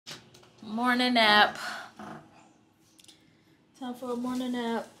Morning nap. Time for a morning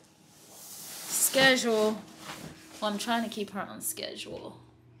nap. Schedule. Well, I'm trying to keep her on schedule.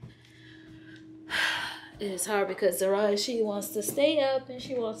 It is hard because Zariah, she wants to stay up and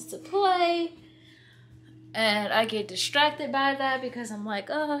she wants to play. And I get distracted by that because I'm like,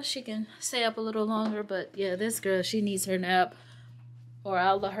 oh, she can stay up a little longer. But yeah, this girl, she needs her nap. Or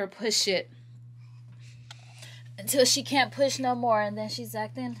I'll let her push it until she can't push no more. And then she's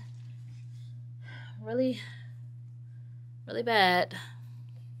acting really bad.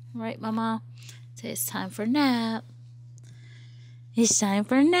 Right, Mama? So it's time for nap. It's time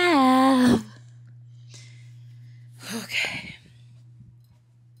for nap. Okay.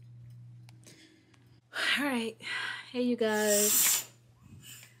 Alright. Hey, you guys.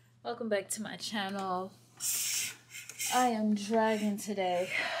 Welcome back to my channel. I am dragging today.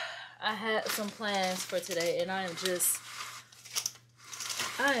 I had some plans for today, and I am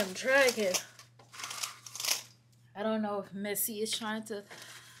dragging. I don't know if Missy is trying to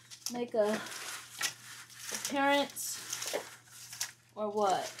make a appearance or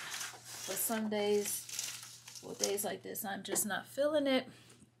what. But some days, well, days like this, I'm just not feeling it.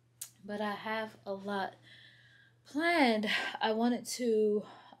 But I have a lot planned. I wanted to,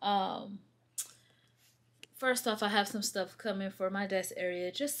 first off, I have some stuff coming for my desk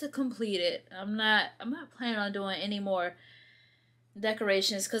area just to complete it. I'm not planning on doing any more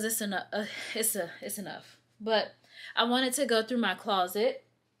decorations because it's enough. It's enough. But I wanted to go through my closet,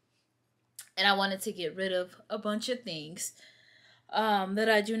 and I wanted to get rid of a bunch of things that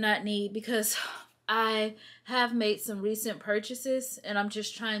I do not need because I have made some recent purchases, and I'm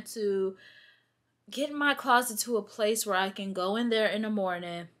just trying to get my closet to a place where I can go in there in the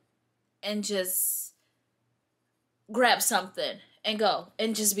morning and just grab something and go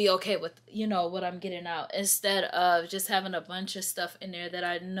and just be okay with, you know, what I'm getting out, instead of just having a bunch of stuff in there that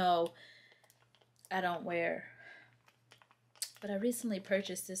I know I don't wear. But I recently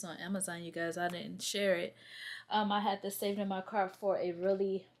purchased this on Amazon, you guys. I didn't share it. I had this saved in my cart for a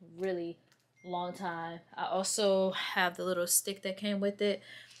really long time. I also have the little stick that came with it.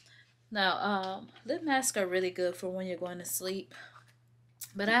 Now, lip masks are really good for when you're going to sleep.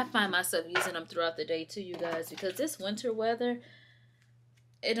 But I find myself using them throughout the day too, you guys, because this winter weather,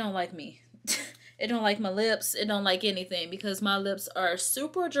 it don't like me. It don't like my lips. It don't like anything because my lips are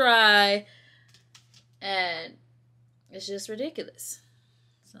super dry and it's just ridiculous.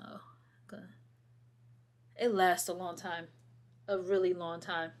 So, it lasts a long time. A really long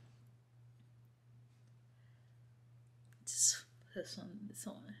time. Just put this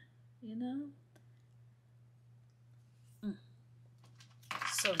on, you know?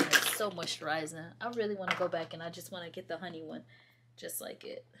 So nice, so moisturizing. I really want to go back and I just want to get the honey one, just like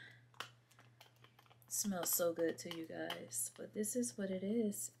it. Smells so good to you guys. But this is what it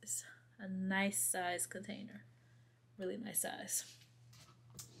is. It's a nice size container. Really nice size.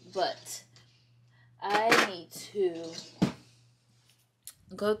 But I need to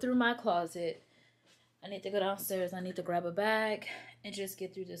go through my closet. I need to go downstairs. I need to grab a bag and just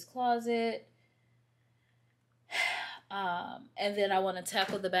get through this closet. And then I want to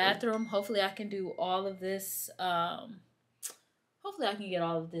tackle the bathroom. Hopefully I can do all of this. Hopefully I can get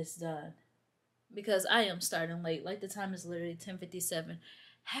all of this done. Because I am starting late. Like, the time is literally 10:57.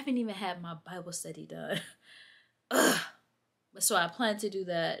 Haven't even had my Bible study done. So I plan to do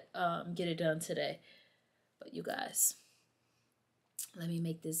that, get it done today. But you guys, let me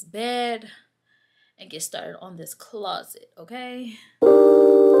make this bed and get started on this closet, okay?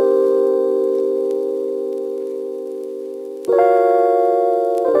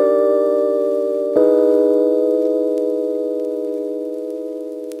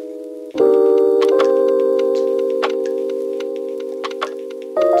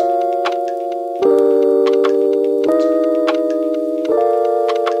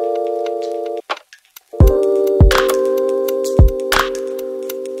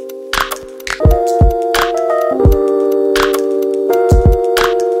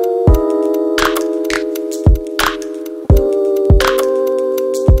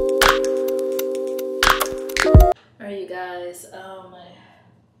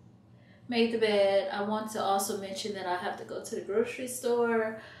 Made the bed. I want to also mention that I have to go to the grocery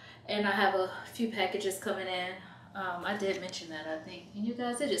store and I have a few packages coming in. I did mention that, I think. And you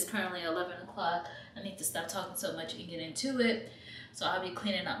guys, it is currently 11 o'clock. I need to stop talking so much and get into it. So I'll be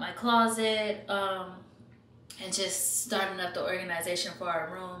cleaning up my closet and just starting up the organization for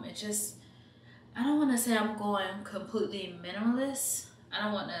our room. It just, I don't want to say I'm going completely minimalist. I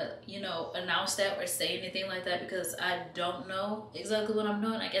don't want to, you know, announce that or say anything like that because I don't know exactly what I'm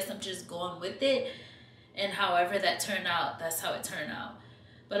doing. I guess I'm just going with it. And however that turned out, that's how it turned out.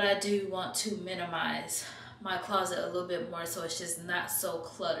 But I do want to minimize my closet a little bit more so it's just not so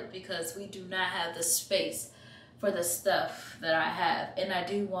cluttered, because we do not have the space for the stuff that I have. And I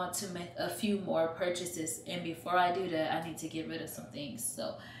do want to make a few more purchases, and before I do that, I need to get rid of some things.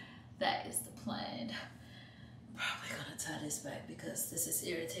 So that is the plan. I'm probably gonna tie this back because this is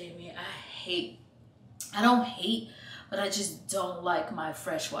irritating me. I don't hate, but I just don't like my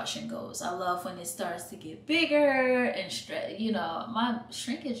fresh wash and goes. I love when it starts to get bigger and stretch. You know, my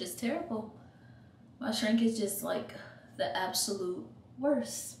shrinkage is terrible. My shrinkage is like the absolute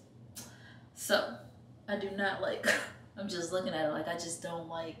worst. So I do not like, I'm just looking at it like I just don't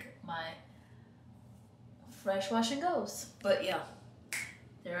like my fresh wash and goes. But yeah,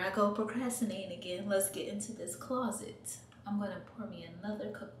 there I go procrastinating again. Let's get into this closet. I'm gonna pour me another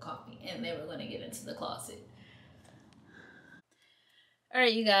cup of coffee and then we're gonna get into the closet. All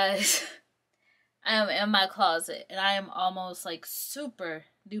right, you guys, I am in my closet and I am almost like super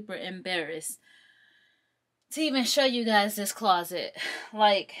duper embarrassed to even show you guys this closet.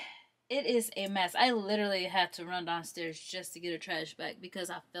 Like, it is a mess. I literally had to run downstairs just to get a trash bag because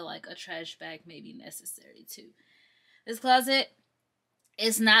I feel like a trash bag may be necessary too. This closet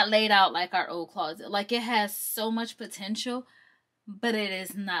is not laid out like our old closet. Like, it has so much potential, but it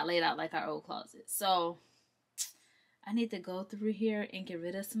is not laid out like our old closet. So I need to go through here and get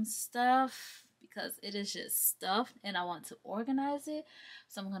rid of some stuff because it is just stuff and I want to organize it.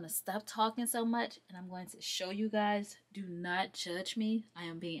 So I'm going to stop talking so much and I'm going to show you guys. Do not judge me. I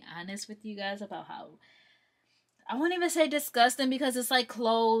am being honest with you guys about how, I won't even say disgusting because it's like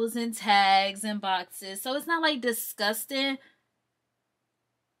clothes and tags and boxes. So it's not like disgusting,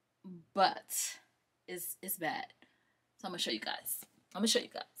 but it's bad. So I'm going to show you guys.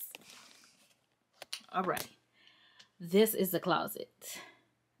 All right. This is the closet.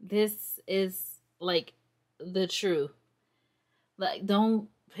 This is like the truth. Like, don't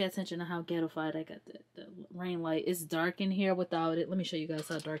pay attention to how ghettofied I got the rain light. It's dark in here without it. Let me show you guys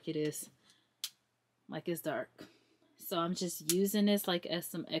how dark it is. Like, it's dark. So I'm just using this like as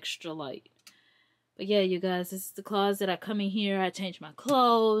some extra light. But yeah, you guys, this is the closet. I come in here, I change my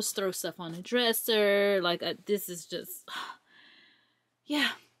clothes, throw stuff on the dresser. Like, this is just, yeah,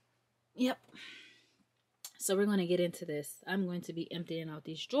 yep. So we're going to get into this. I'm going to be emptying out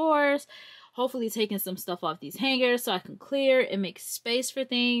these drawers, hopefully taking some stuff off these hangers so I can clear and make space for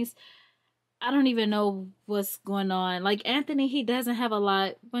things. I don't even know what's going on. Like, Anthony, he doesn't have a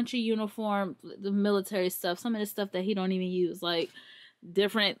lot, bunch of uniform, the military stuff, some of the stuff that he don't even use, like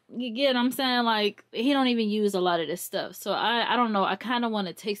different, you get what I'm saying? Like, he don't even use a lot of this stuff. So I don't know. I kind of want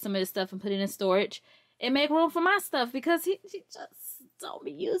to take some of this stuff and put it in storage and make room for my stuff because he just don't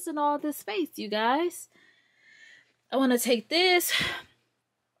be using all this space, you guys. I want to take this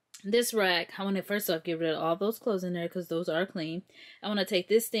rack. I want to first off get rid of all those clothes in there because those are clean. I want to take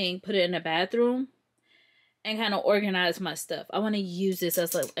this thing, put it in the bathroom, and kind of organize my stuff. I want to use this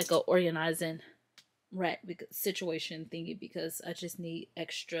as like a organizing rack situation thingy because I just need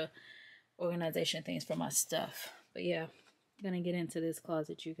extra organization things for my stuff. But yeah, I'm gonna get into this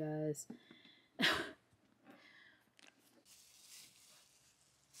closet, you guys.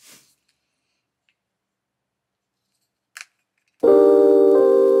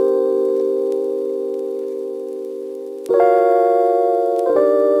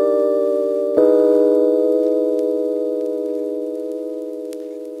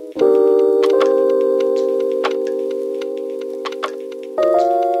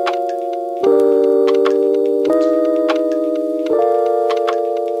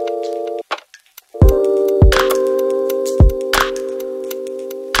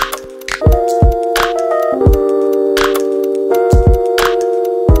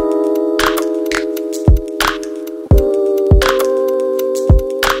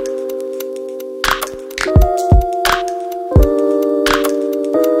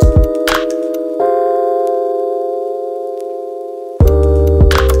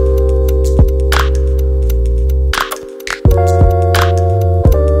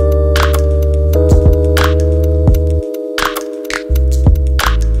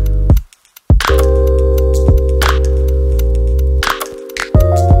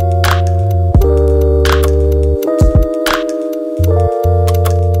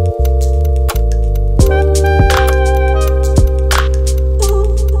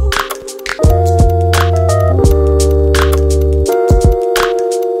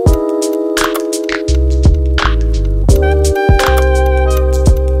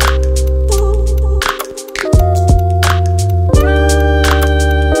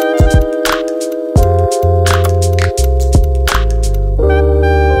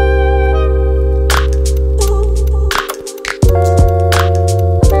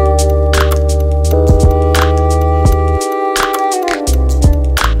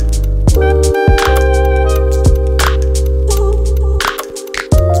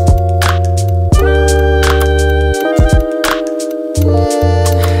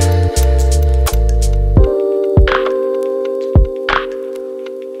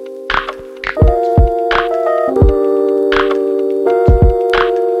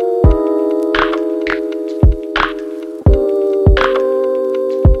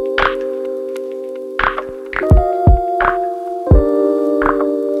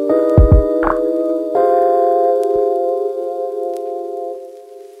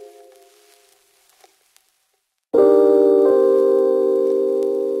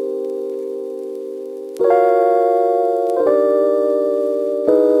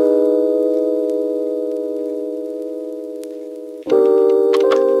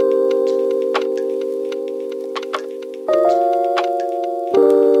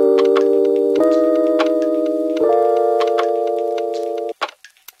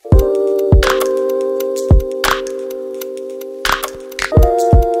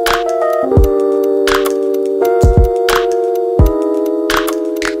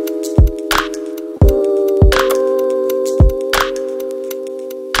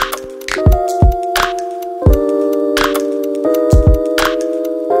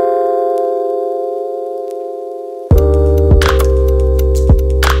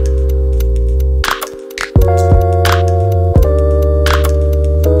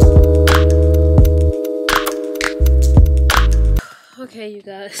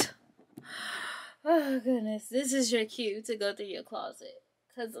 goodness, this is your cue to go through your closet.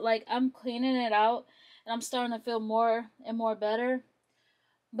 Because, like, I'm cleaning it out and I'm starting to feel more and more better.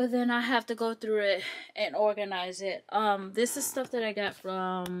 But then I have to go through it and organize it. This is stuff that I got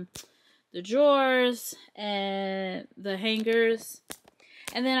from the drawers and the hangers.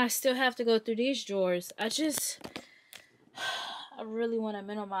 And then I still have to go through these drawers. I really want to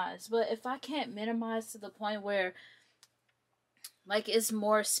minimize. But if I can't minimize to the point where, like, it's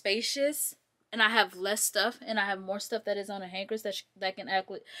more spacious and I have less stuff and I have more stuff that is on the hangers that can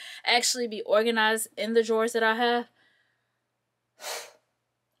actually be organized in the drawers that I have,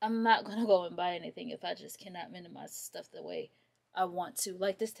 I'm not going to go and buy anything if I just cannot minimize stuff the way I want to.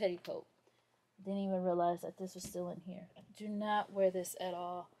 Like this teddy coat. Didn't even realize that this was still in here. Do not wear this at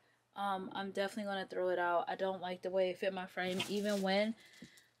all. I'm definitely going to throw it out. I don't like the way it fit my frame. Even when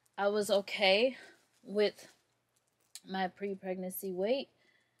I was okay with my pre-pregnancy weight,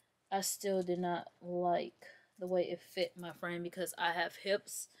 I still did not like the way it fit my frame because I have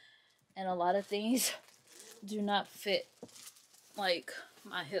hips and a lot of things do not fit like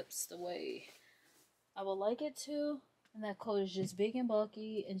my hips the way I would like it to. And that coat is just big and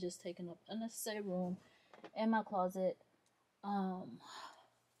bulky and just taking up unnecessary room in my closet. I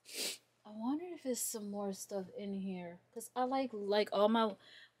wonder if there's some more stuff in here because I like all my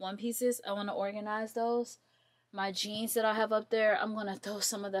one pieces. I want to organize those. My jeans that I have up there, I'm gonna throw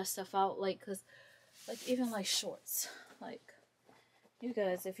some of that stuff out, like, cause, like, even like shorts, like, you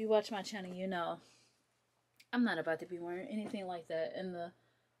guys, if you watch my channel, you know, I'm not about to be wearing anything like that in the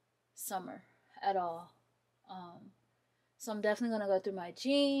summer at all. So I'm definitely gonna go through my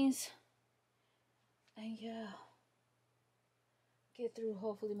jeans, and yeah, get through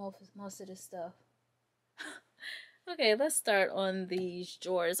hopefully most of this stuff. Okay, let's start on these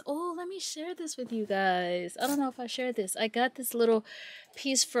drawers. Oh, let me share this with you guys. I don't know if I shared this. I got this little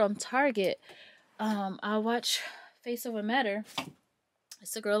piece from Target. I watch Face Over Matter.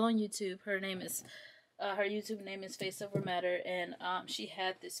 It's a girl on YouTube. Her YouTube name is Face Over Matter, and she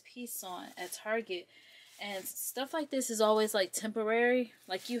had this piece on at Target. And stuff like this is always like temporary.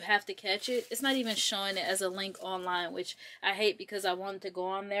 Like you have to catch it. It's not even showing it as a link online, which I hate because I wanted to go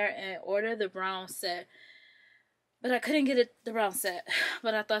on there and order the brown set. But I couldn't get the brown set.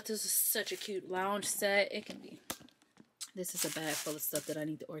 But I thought this was such a cute lounge set. It can be. This is a bag full of stuff that I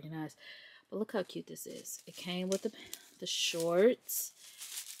need to organize. But look how cute this is. It came with the shorts.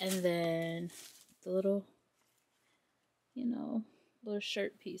 And then the little, you know, little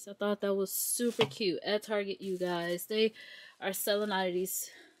shirt piece. I thought that was super cute. At Target, you guys. They are selling out of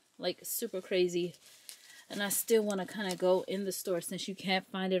these like super crazy. And I still want to kind of go in the store since you can't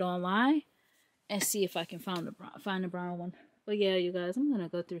find it online. And see if I can find the brown one. But yeah, you guys, I'm going to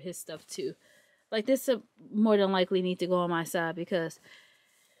go through his stuff too. Like this more than likely need to go on my side because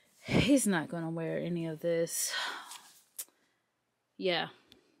he's not going to wear any of this. Yeah.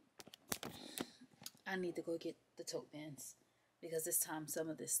 I need to go get the tote bins. Because this time some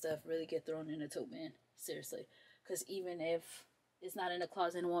of this stuff really get thrown in the tote bin. Seriously. Because even if it's not in the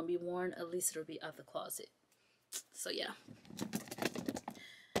closet and it won't be worn, at least it'll be out the closet. So yeah.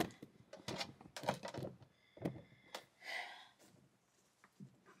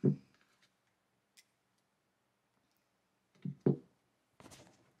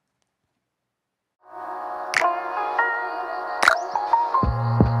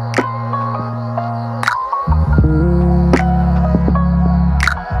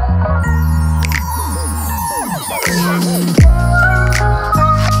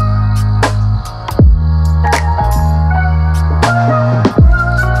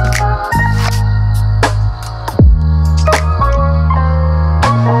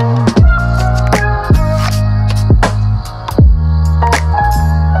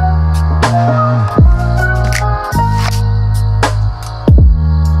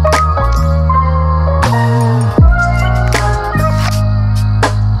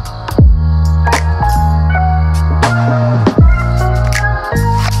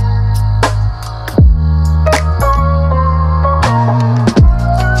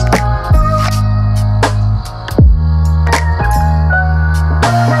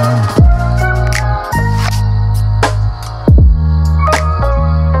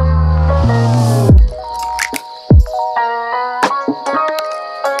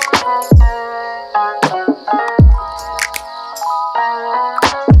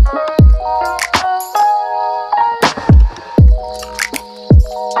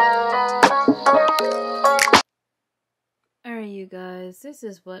 This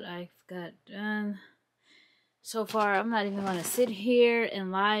is what I've got done so far. I'm not even going to sit here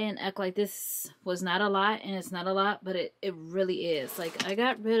and lie and act like this was not a lot, and it's not a lot, but it really is. Like, I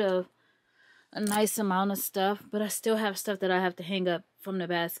got rid of a nice amount of stuff, but I still have stuff that I have to hang up from the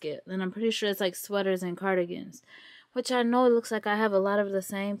basket. And I'm pretty sure it's like sweaters and cardigans, which I know it looks like I have a lot of the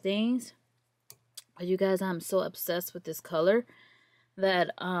same things. But you guys, I'm so obsessed with this color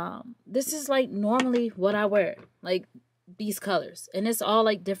that this is like normally what I wear, like these colors, and it's all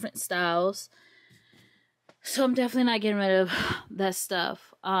like different styles. So I'm definitely not getting rid of that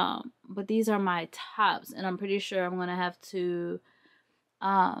stuff. But these are my tops, and I'm pretty sure I'm gonna have to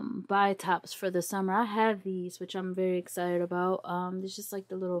buy tops for the summer. I have these, which I'm very excited about. It's just like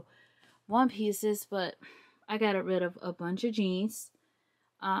the little one pieces, but I got rid of a bunch of jeans.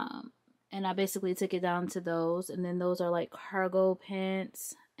 And I basically took it down to those, and then those are like cargo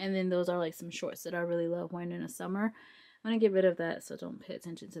pants, and then those are like some shorts that I really love wearing in the summer. I'm gonna get rid of that, so don't pay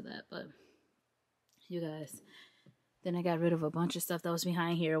attention to that. But you guys, then I got rid of a bunch of stuff that was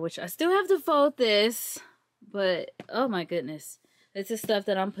behind here, which I still have to fold this, but oh my goodness, this is stuff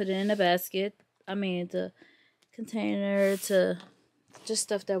that I'm putting in the basket. I mean, the container, to just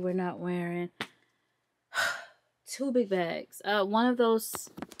stuff that we're not wearing. 2 big bags. One of those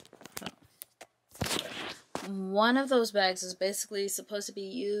bags is basically supposed to be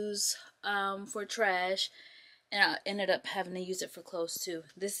used for trash, and I ended up having to use it for clothes too.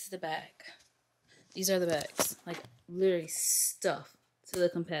 This is the bag. These are the bags. Like, literally stuffed to the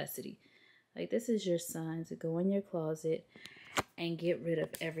capacity. Like, this is your sign to go in your closet and get rid of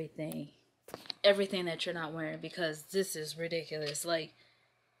everything. Everything that you're not wearing, because this is ridiculous. Like,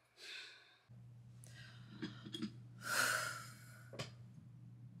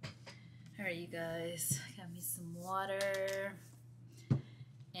 alright, you guys. Got me some water.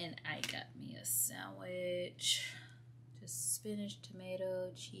 And I got me a sandwich. Just spinach,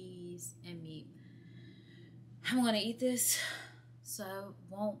 tomato, cheese, and meat. I'm gonna eat this, so I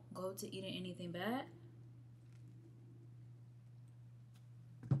won't go to eating anything bad.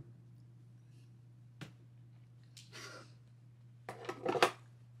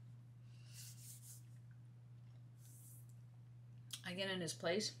 I get in this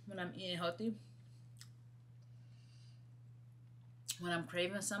place when I'm eating healthy. When I'm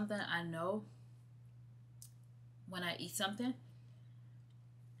craving something, I know when I eat something,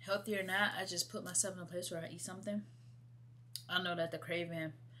 healthy or not, I just put myself in a place where I eat something. I know that the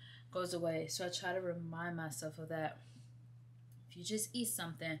craving goes away. So I try to remind myself of that. If you just eat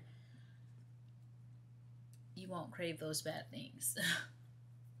something, you won't crave those bad things.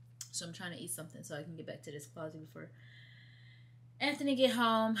 So I'm trying to eat something so I can get back to this closet before Anthony get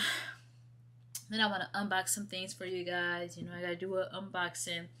home. Then I want to unbox some things for you guys. You know, I gotta do an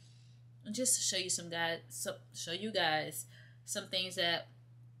unboxing, and just to show you some things that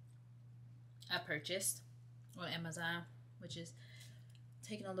I purchased on Amazon, which is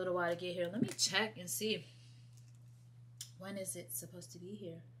taking a little while to get here. Let me check and see, when is it supposed to be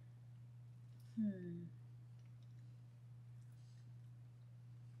here?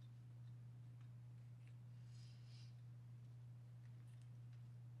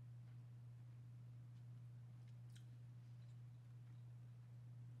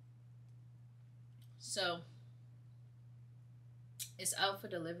 So it's out for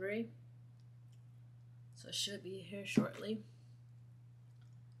delivery, so it should be here shortly.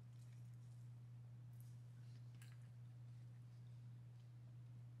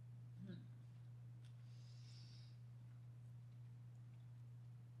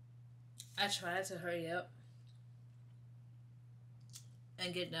 I tried to hurry up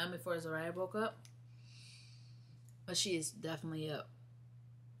and get done before Zariah woke up, but she is definitely up.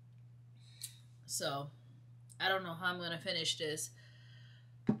 So I don't know how I'm gonna finish this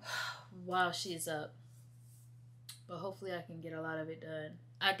while she's up, but hopefully I can get a lot of it done.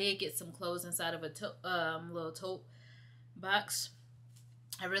 I did get some clothes inside of a little tote box.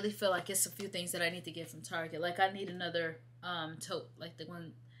 I really feel like it's a few things that I need to get from Target. Like, I need another tote, like the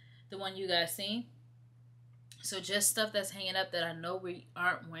one you guys seen. So just stuff that's hanging up that I know we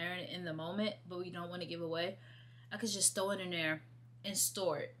aren't wearing in the moment, but we don't want to give away. I could just throw it in there and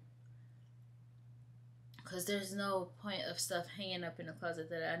store it. Because there's no point of stuff hanging up in the closet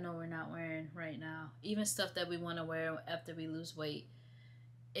that I know we're not wearing right now. Even stuff that we want to wear after we lose weight,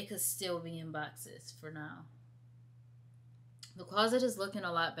 it could still be in boxes for now. The closet is looking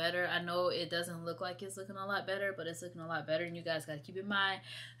a lot better. I know it doesn't look like it's looking a lot better, but it's looking a lot better. And you guys got to keep in mind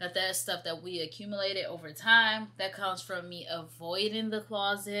that that's stuff that we accumulated over time. That comes from me avoiding the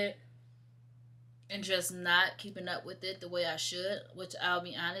closet and just not keeping up with it the way I should, which I'll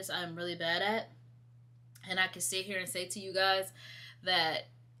be honest, I'm really bad at. And I can sit here and say to you guys that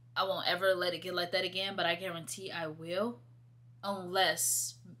I won't ever let it get like that again, but I guarantee I will,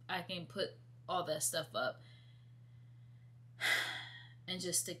 unless I can put all that stuff up. and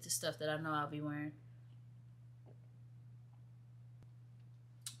just stick to stuff that I know I'll be wearing.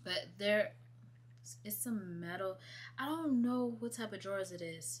 But there, it's some metal. I don't know what type of drawers it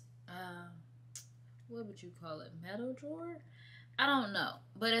is. What would you call it? Metal drawer? I don't know.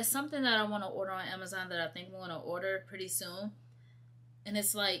 But it's something that I want to order on Amazon that I think I'm going to order pretty soon. And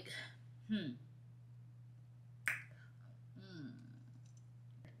it's like, I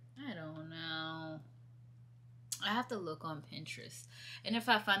don't know. I have to look on Pinterest. And if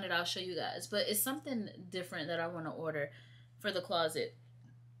I find it, I'll show you guys. But it's something different that I want to order for the closet,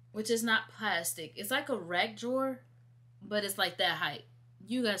 which is not plastic. It's like a rack drawer, but it's like that height.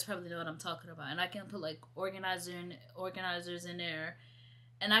 You guys probably know what I'm talking about. And I can put like organizers in there.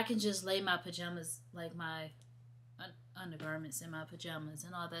 And I can just lay my pajamas, like my undergarments and my pajamas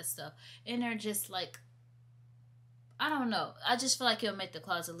and all that stuff. And they're just like, I don't know. I just feel like it'll make the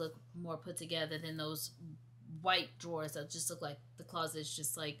closet look more put together than those white drawers that just look like the closet's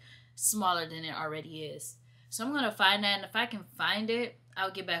just like smaller than it already is. So I'm going to find that. And if I can find it,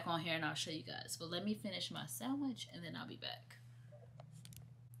 I'll get back on here and I'll show you guys. But let me finish my sandwich and then I'll be back.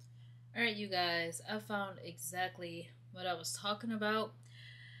 Alright, you guys. I found exactly what I was talking about.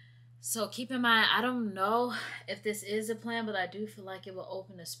 So keep in mind, I don't know if this is a plan, but I do feel like it will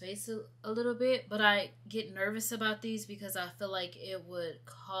open the space a little bit. But I get nervous about these because I feel like it would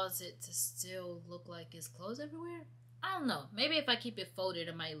cause it to still look like it's clothes everywhere. I don't know. Maybe if I keep it folded,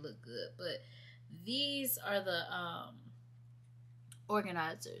 it might look good. But these are the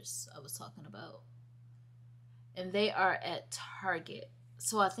organizers I was talking about. And they are at Target.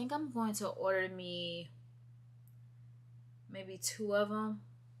 So I think I'm going to order me maybe 2 of them.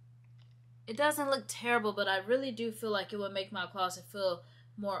 It doesn't look terrible, but I really do feel like it would make my closet feel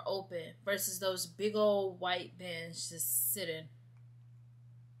more open versus those big old white bins just sitting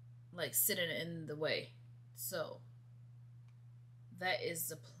in the way. So that is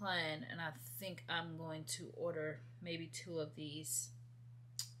the plan, and I think I'm going to order maybe 2 of these.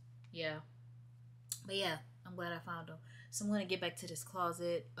 Yeah. But yeah, I'm glad I found them. So I'm going to get back to this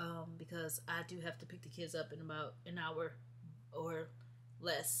closet because I do have to pick the kids up in about an hour or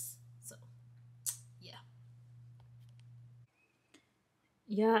less. So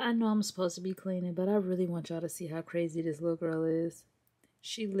yeah, I know I'm supposed to be cleaning, but I really want y'all to see how crazy this little girl is.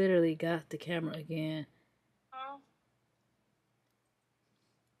 She literally got the camera again.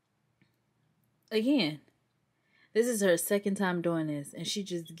 Again. This is her second time doing this, and she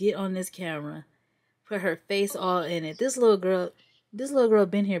just get on this camera, put her face all in it. This little girl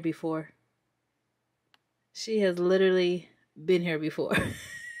been here before. She has literally been here before.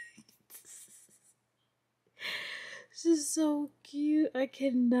 This is so cute. I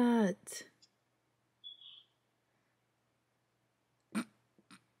cannot.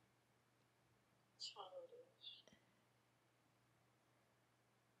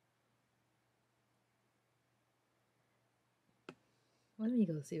 Let me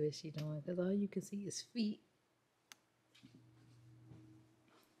go see what she's doing, because all you can see is feet.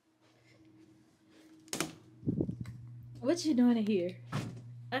 What you doing in here?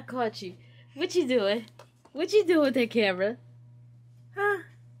 I caught you. What you doing? What you doing with that camera? Huh?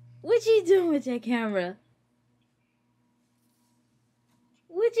 What you doing with that camera?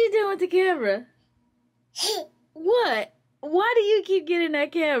 What you doing with the camera? What? Why do you keep getting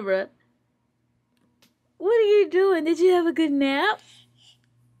that camera? What are you doing? Did you have a good nap?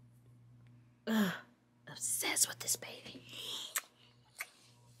 Ugh, obsessed with this baby.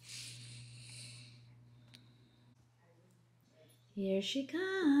 Here she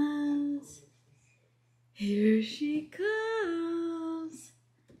comes. Here she comes.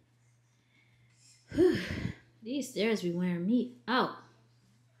 Whew. These stairs be wearing me out.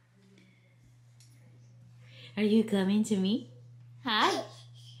 Are you coming to me? Hi.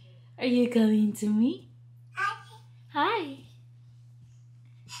 Are you coming to me? Hi.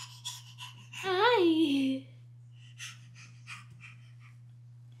 Hi.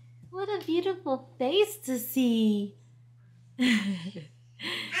 What a beautiful face to see.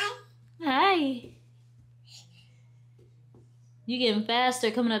 Hi. You getting faster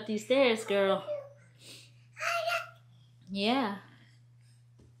coming up these stairs, girl. Yeah.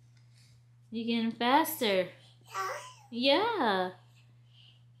 You getting faster. Yeah.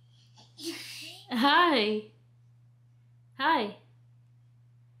 Hi. Hi.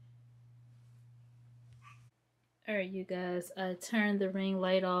 Alright, you guys, I turned the ring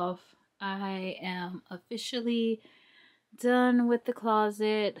light off. I am officially done with the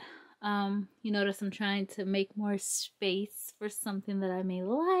closet. You notice I'm trying to make more space for something that I may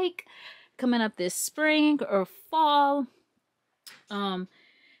like coming up this spring or fall.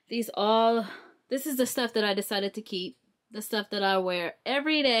 This is the stuff that I decided to keep. the stuff that I wear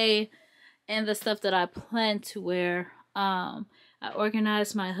every day and the stuff that I plan to wear. I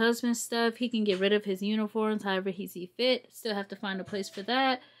organized my husband's stuff. He can get rid of his uniforms however he sees fit. Still have to find a place for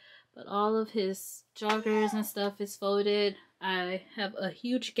that. But all of his joggers and stuff is folded. I have a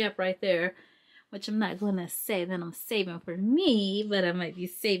huge gap right there, which I'm not going to say that I'm saving for me, but I might be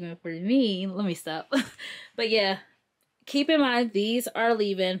saving for me. Let me stop. But yeah, keep in mind, these are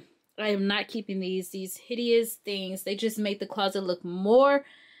leaving. I am not keeping these hideous things. They just make the closet look more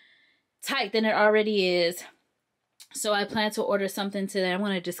tight than it already is. So I plan to order something today. I'm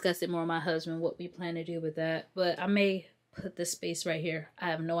going to discuss it more with my husband, what we plan to do with that. But I may put this space right here. I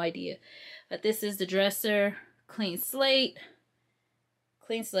have no idea. But this is the dresser. Clean slate.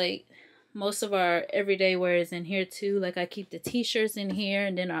 Clean slate. Most of our everyday wear is in here too. Like I keep the t-shirts in here,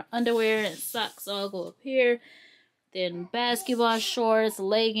 and then our underwear and socks all go up here. Then basketball shorts,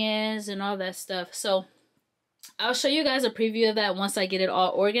 leggings, and all that stuff. So I'll show you guys a preview of that once I get it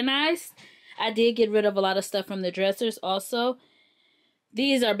all organized. I did get rid of a lot of stuff from the dressers also.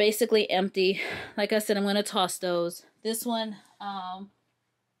 These are basically empty. Like I said, I'm going to toss those. This one, I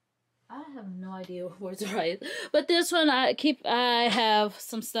have no idea where it's right. But this one, I have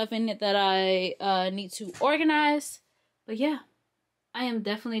some stuff in it that I need to organize. But yeah, I am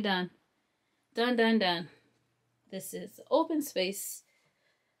definitely done. Done. This is open space.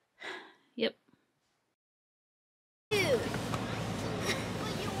 Yep. Dude.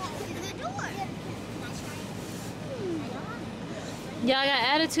 Y'all got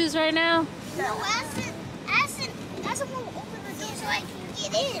attitudes right now? No, Asin won't open the door so I can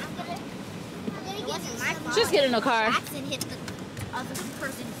get in. I'm gonna get in my car. Just get in the car. Jackson hit the other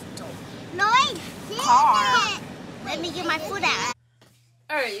person's door. No, I didn't. Let me get my foot out.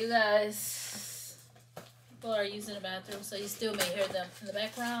 Alright, you guys. People are using the bathroom, so you still may hear them in the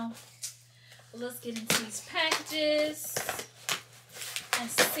background. But let's get into these packages and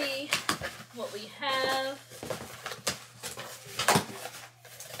see what we have.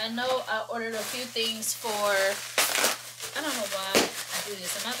 I know I ordered a few things for, I don't know why I do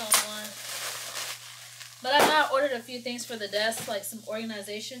this. Am I the only one? But I know I ordered a few things for the desk, like some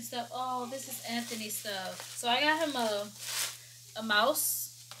organization stuff. Oh, this is Anthony's stuff. So I got him a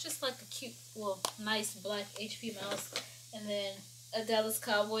mouse, just like a cute, well, nice black HP mouse. And then a Dallas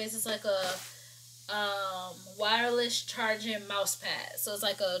Cowboys is like a wireless charging mouse pad. So it's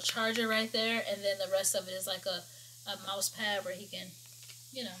like a charger right there, and then the rest of it is like a mouse pad where he can,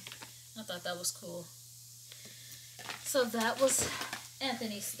 you know, I thought that was cool. So that was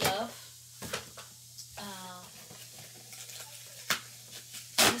Anthony's stuff.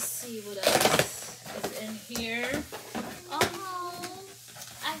 Let's see what else is in here. Oh,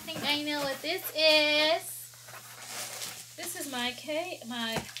 I think I know what this is. This is my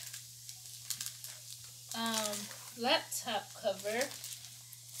laptop cover.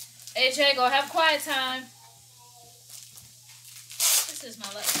 AJ, go have quiet time. This is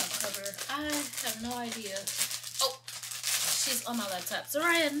my laptop cover. I have no idea. Oh, she's on my laptop.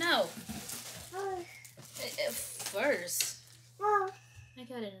 Soraya, no. First, I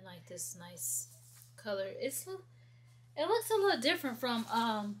got it in like this nice color. It looks a little different from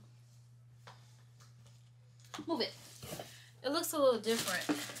move it. It looks a little different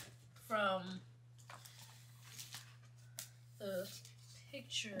from the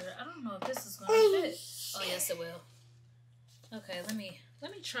picture. I don't know if this is gonna fit. Oh yes, it will. Okay, let me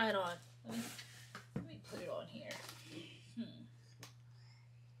try it on. Let me put it on here.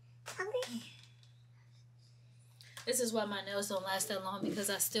 This is why my nails don't last that long, because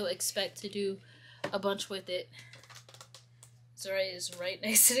I still expect to do a bunch with it. Zora is right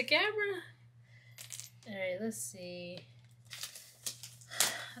next to the camera. Alright, let's see.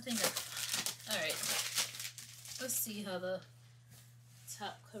 Alright. Let's see how the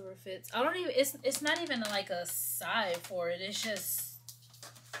top cover fits. I don't even, it's not even like a side for it. It's just,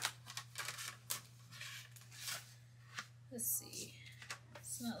 let's see.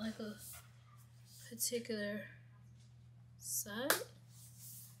 It's not like a particular side.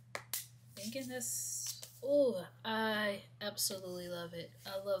 Thinking this, oh, I absolutely love it.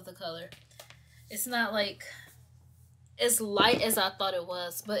 I love the color. It's not like as light as I thought it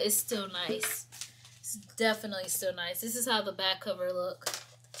was, but it's still nice. It's definitely still nice. This is how the back cover look.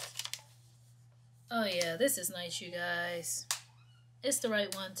 Oh yeah, this is nice, you guys. It's the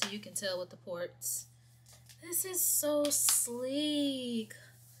right one too. You can tell with the ports. This is so sleek.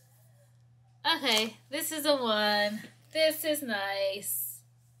 Okay, this is the one. This is nice.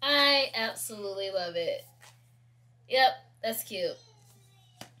 I absolutely love it. Yep, that's cute.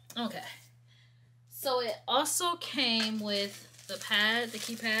 Okay. So it also came with the pad, the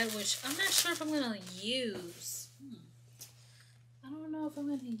keypad, which I'm not sure if I'm going to use. know if I'm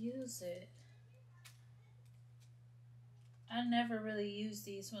going to use it. I never really use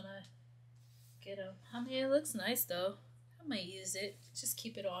these when I get them. I mean, it looks nice though. I might use it. Just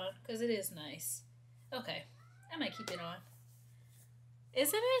keep it on because it is nice. Okay, I might keep it on.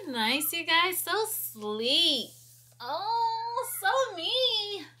 Isn't it nice, you guys? So sleek. Oh, so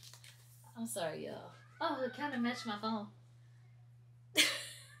me. I'm sorry, y'all. Oh, it kind of matched my phone.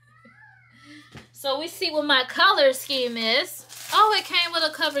 So we see what my color scheme is. Oh, it came with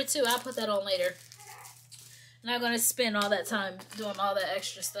a cover too. I'll put that on later. I'm not going to spend all that time doing all that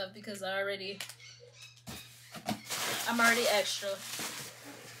extra stuff because I'm already extra.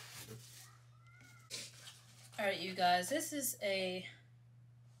 Alright, you guys. This is a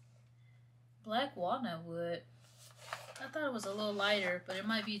black walnut wood. I thought it was a little lighter, but it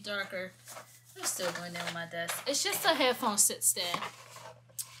might be darker. I'm still going in with my desk. It's just a headphone sit stand.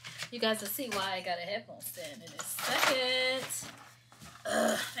 You guys will see why I got a headphone stand in a second.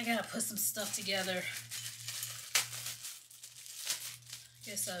 I gotta put some stuff together.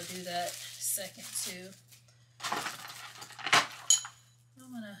 Guess I'll do that in a second too. I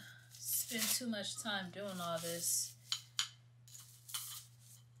don't wanna spend too much time doing all this.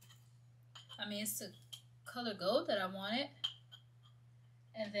 I mean, it's the color gold that I wanted.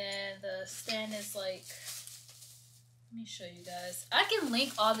 And then the stand is like, let me show you guys. I can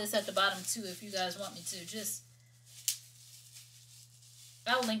link all this at the bottom too if you guys want me to. Just,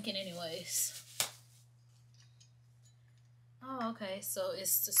 I'll link it anyways. Oh, okay. So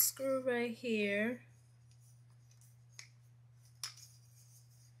it's the screw right here.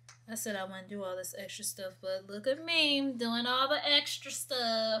 I said I wouldn't do all this extra stuff, but look at me doing all the extra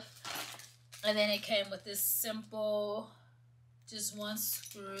stuff. And then it came with this simple, just one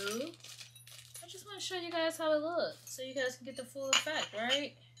screw. I just want to show you guys how it looks so you guys can get the full effect,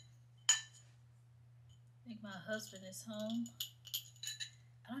 right? I think my husband is home.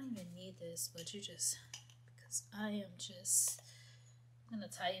 I don't even need this, but you just, because I am just, I'm going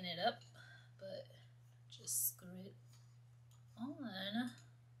to tighten it up, but just screw it on.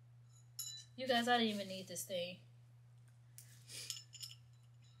 You guys, I didn't even need this thing.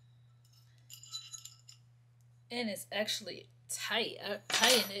 And it's actually tight. I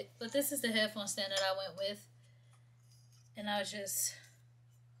tightened it, but this is the headphone stand that I went with. And I'll just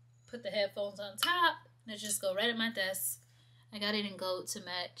put the headphones on top and it just go right at my desk. I got it in gold to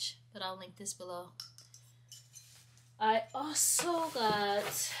match, but I'll link this below. I also got,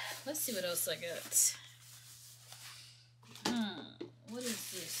 let's see what else I got. What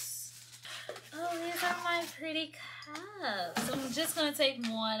is this? Oh, these are my pretty cups. So I'm just gonna take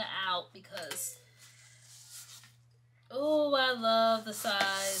one out because, oh, I love the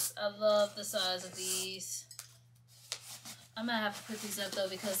size. I love the size of these. I'm gonna have to put these up though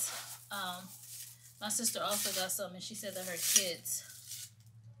because my sister also got some and she said that her kids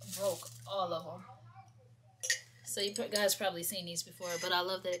broke all of them. So you guys probably seen these before, but I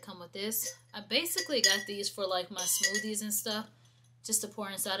love that it come with this. I basically got these for like my smoothies and stuff, just to pour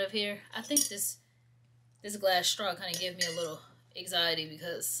inside of here. I think this glass straw kind of gave me a little anxiety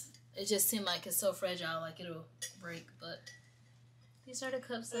because it just seemed like it's so fragile, like it'll break. But these are the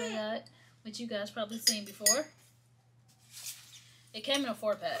cups that I got, which you guys probably seen before. It came in a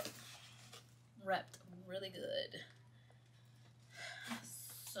 4-pack, wrapped really good.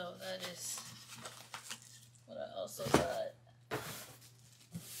 So that is what I also got.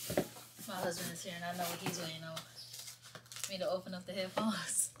 My husband is here and I know what he's waiting on me to open up the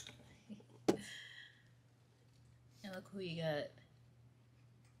headphones. And look who you got.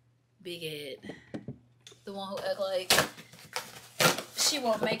 Big Ed. The one who act like she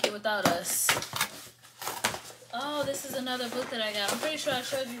won't make it without us. Oh, this is another book that I got. I'm pretty sure I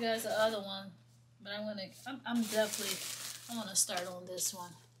showed you guys the other one. But I'm definitely, I want to start on this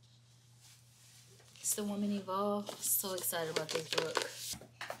one. It's The Woman Evolved. So excited about this book.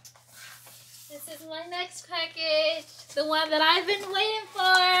 This is my next package. The one that I've been waiting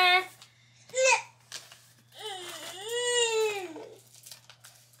for.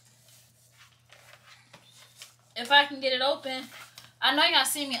 If I can get it open. I know y'all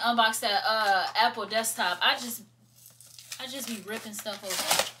see me unbox that Apple desktop. I just be ripping stuff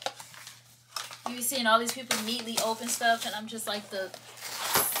open. You be seeing all these people neatly open stuff and I'm just like the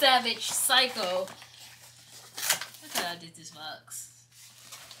savage psycho. Look how I did this box.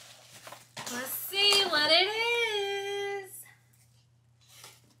 Let's see what it is.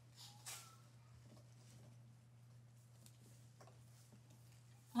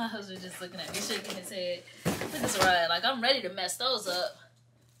 My husband just looking at me, shaking his head. Look at Zariah, like I'm ready to mess those up.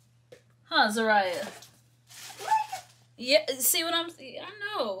 Huh, Zariah? Yeah, see what I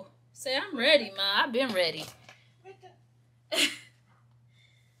know. Say I'm ready, Ma. I've been ready.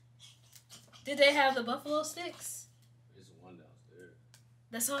 Did they have the buffalo sticks? There's one downstairs.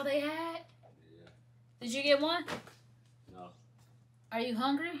 That's all they had? Yeah. Did you get one? No. Are you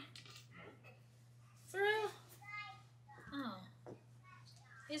hungry? For real? Oh.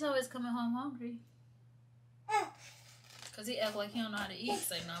 He's always coming home hungry. Because he act like he don't know how to eat.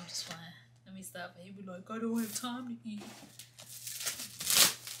 He's like, no, I'm just fine. Let me stop. And he be like, I don't have time to eat.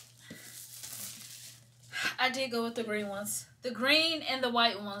 I did go with the green ones. The green and the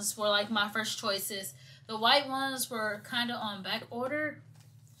white ones were like my first choices. The white ones were kind of on back order.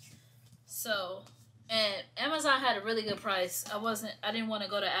 So, and Amazon had a really good price. I didn't want to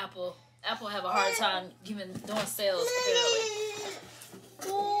go to Apple. Apple have a hard time doing sales, apparently.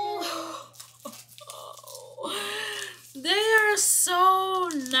 Ooh. They are so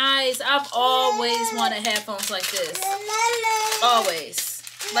nice. I've always wanted headphones like this. Always.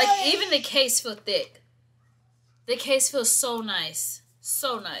 Like, even the case feels thick. The case feels so nice.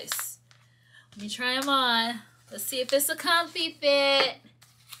 So nice. Let me try them on. Let's see if it's a comfy fit.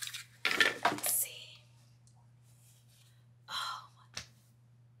 Let's see. Oh my.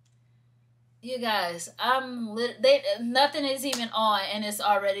 You guys, nothing is even on and it's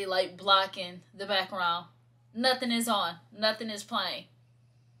already like blocking the background. Nothing is on. Nothing is playing.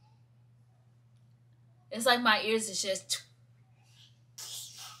 It's like my ears is just...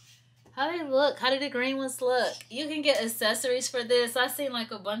 How they look? How do the green ones look? You can get accessories for this. I seen like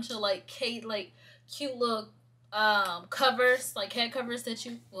a bunch of like cute little covers, like head covers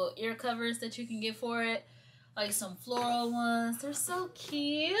ear covers that you can get for it. Like some floral ones. They're so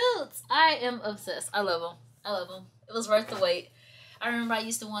cute. I am obsessed. I love them. I love them. It was worth the wait. I remember I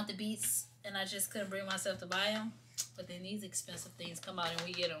used to want the Beats and I just couldn't bring myself to buy them. But then these expensive things come out and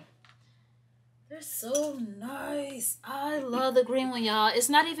we get them. They're so nice. I love the green one, y'all. It's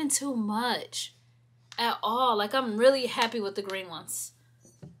not even too much at all. Like, I'm really happy with the green ones.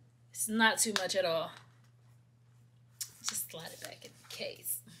 It's not too much at all. Just slide it back in the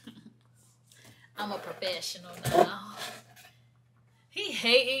case. I'm a professional now. He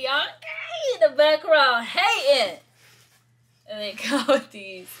hating, y'all. He in the background hating. And they come with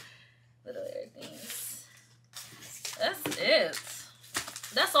these little things. That's it.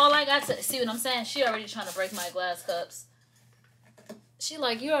 That's all I got to see what I'm saying. She already trying to break my glass cups. She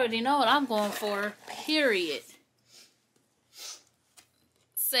like, you already know what I'm going for. Period.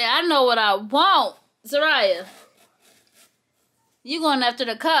 Say, I know what I want. Zariah. You going after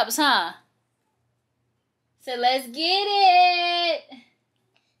the cups, huh? Say, let's get it.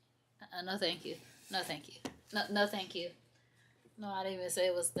 No, thank you. No, thank you. No, thank you. No, I didn't even say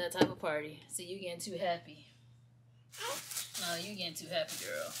it was that type of party. See, you getting too happy. No, you getting too happy,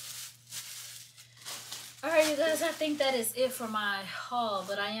 girl. Alright, you guys, I think that is it for my haul.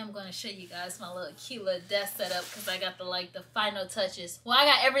 But I am going to show you guys my little cute little desk setup because I got the final touches. Well, I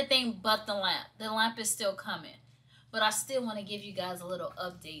got everything but the lamp. The lamp is still coming. But I still want to give you guys a little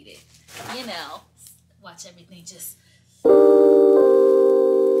updated. You know, watch everything just...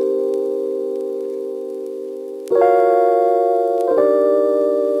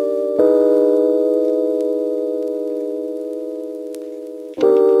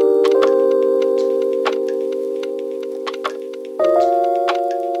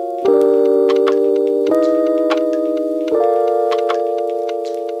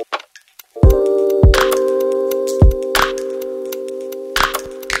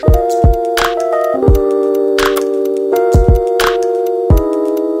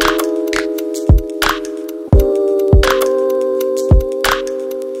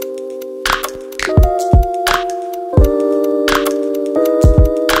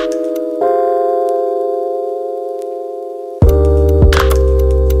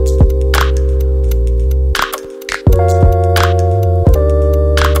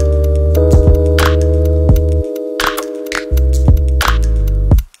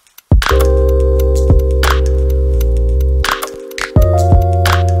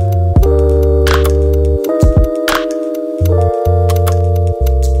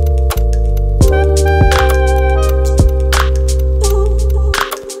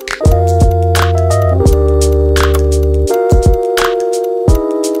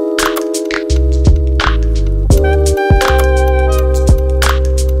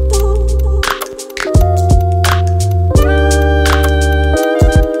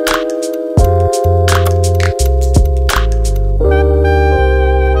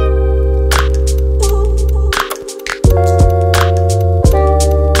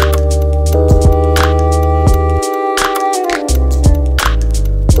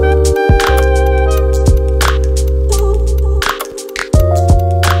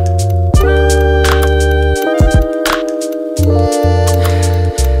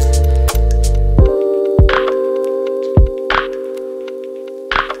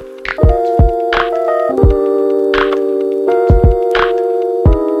 bye.